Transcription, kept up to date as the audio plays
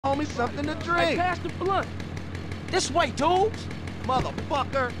homie something to drink. Hey, pass the blunt. This way, dudes.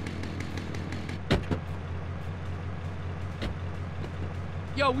 Motherfucker.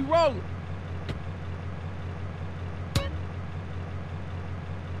 Yo, we rolling.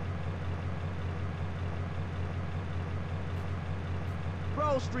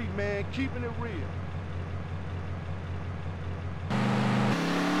 Grove Street, man, keeping it real.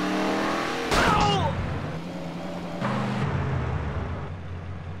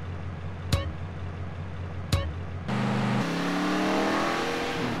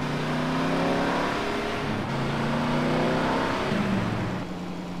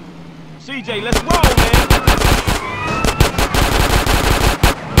 CJ, let's roll, man.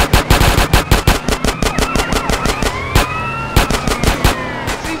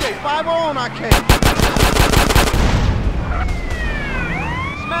 CJ, 5 on, I can't.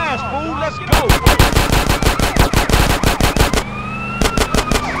 Smash, fool, let's go.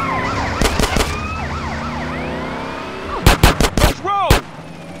 Let's roll.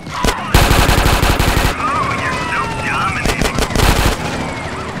 Oh, you're so dominating.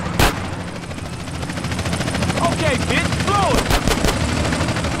 Okay, bitch, blow it.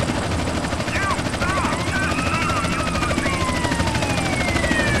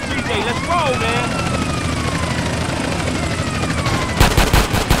 CJ, let's roll, man.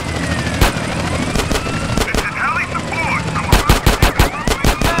 This is heli support. I'm about to take a runway.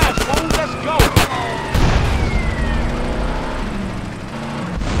 Smash, fool, let's go.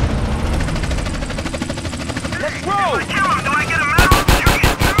 Let's roll. Kill him. Do I get a medal? You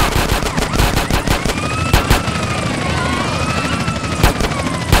get two.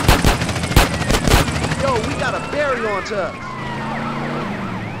 Yo, we got a berry onto us.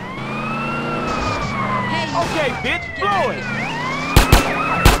 Okay, bitch, blow it.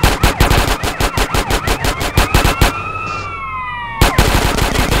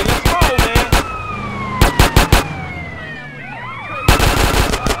 CJ, let's roll, man.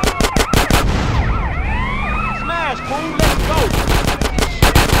 Smash, fool, let's go.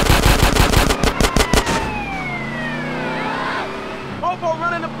 Popo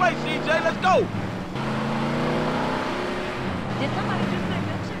running the place, CJ, let's go. Did somebody just say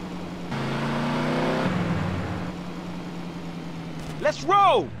milkshake? Let's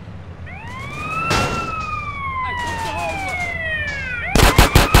roll. Hey, put the hole up.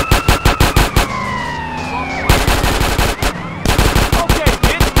 Okay,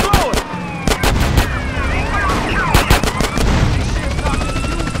 bitch, blow it.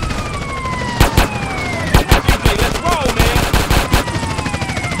 CJ, let's roll, man.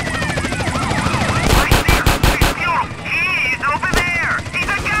 Right there. Please fuel him. He's over there. He's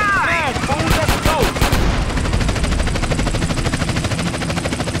a guy. Smash, fool, let's go.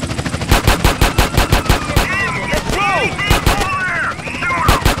 Let's roll. He's over there. Shoot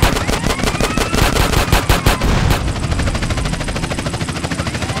him.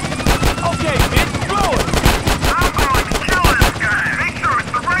 Okay, bitch, blow it. I'm going to kill this guy. Make sure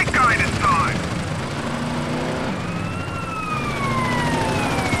it's the right guy this time.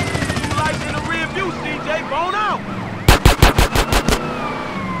 Two lights in the rear view, CJ, bone out.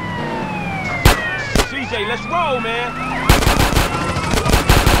 CJ, let's roll, man.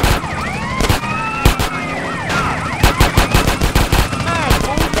 Smash,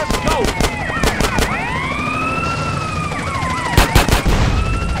 fool, let's go.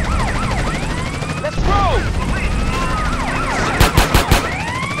 Let's roll.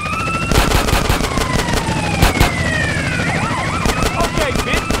 Okay,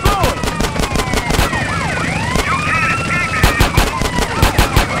 bitch, blow it. You can't escape it.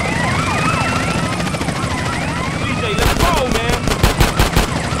 CJ, let's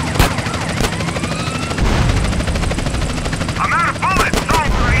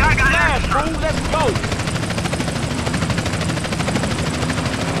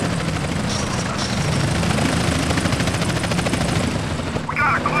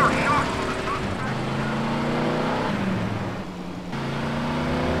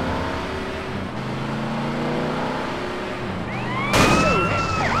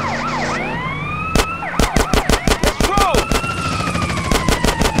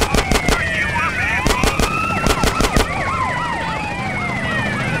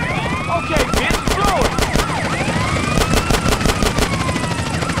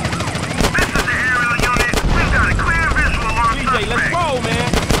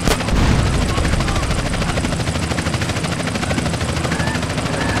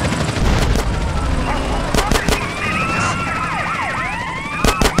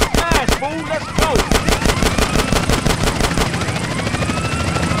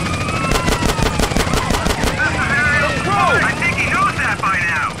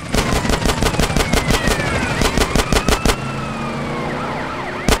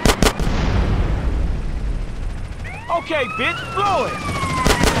Okay, bitch, blow it.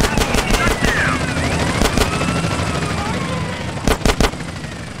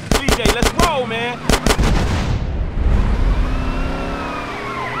 CJ, let's roll, man.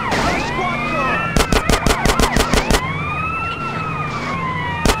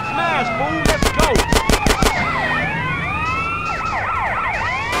 Smash, fool, let's go.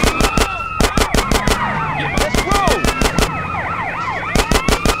 Yeah, let's roll.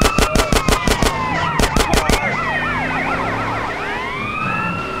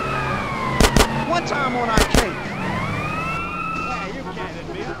 One time on our case.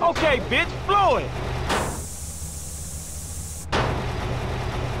 Okay, bitch, blow it.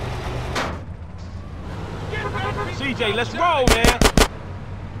 CJ, let's roll, man.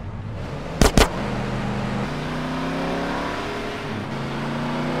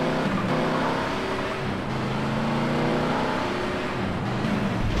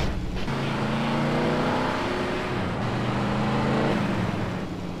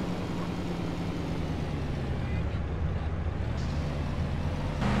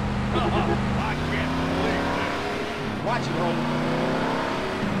 Watch it, homie.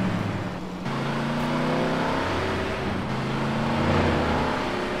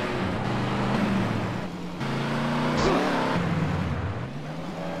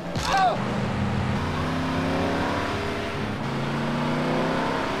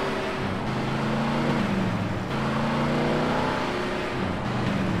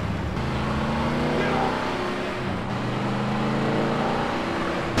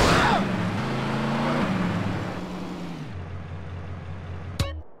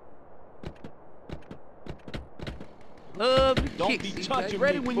 Lovely Don't kick, be CJ. touching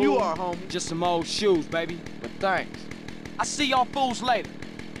Ready me, when fool. you are, homie. Just some old shoes, baby. But thanks. I see y'all fools later.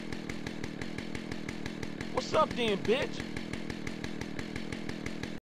 What's up then, bitch?